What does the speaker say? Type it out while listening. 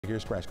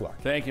Here's Crash Clark.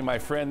 Thank you, my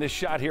friend. This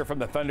shot here from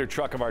the Thunder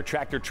truck of our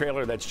tractor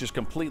trailer that's just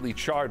completely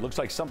charred. Looks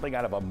like something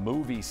out of a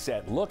movie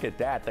set. Look at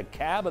that. The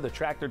cab of the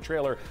tractor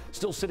trailer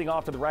still sitting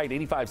off to the right,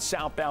 85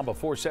 southbound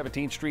before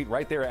 17th Street,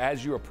 right there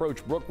as you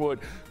approach Brookwood.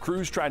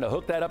 Crews trying to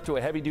hook that up to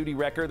a heavy-duty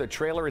wrecker. The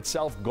trailer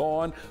itself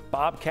gone.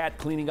 Bobcat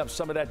cleaning up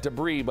some of that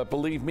debris, but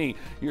believe me,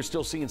 you're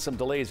still seeing some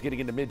delays getting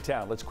into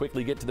Midtown. Let's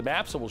quickly get to the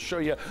map, so we'll show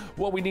you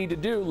what we need to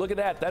do. Look at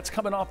that. That's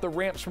coming off the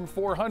ramps from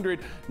 400.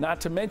 Not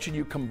to mention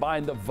you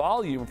combine the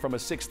volume from a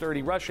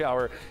 6:30 rush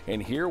hour,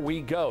 and here we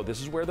go.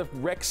 This is where the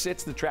wreck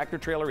sits, the tractor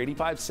trailer,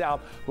 85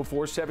 south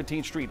before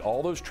 17th Street.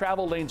 All those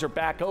travel lanes are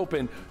back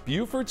open.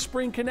 Buford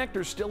Spring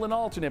Connector still an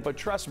alternate, but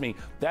trust me,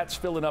 that's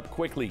filling up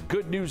quickly.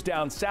 Good news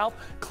down south,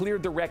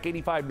 cleared the wreck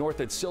 85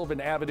 north at Sylvan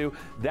Avenue.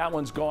 That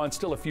one's gone.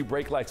 Still a few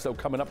brake lights though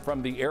coming up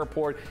from the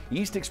airport.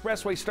 East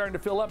Expressway starting to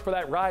fill up for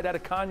that ride out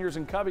of Conyers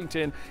and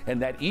Covington,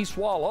 and that east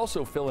wall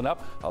also filling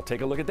up. I'll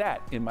take a look at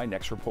that in my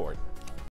next report.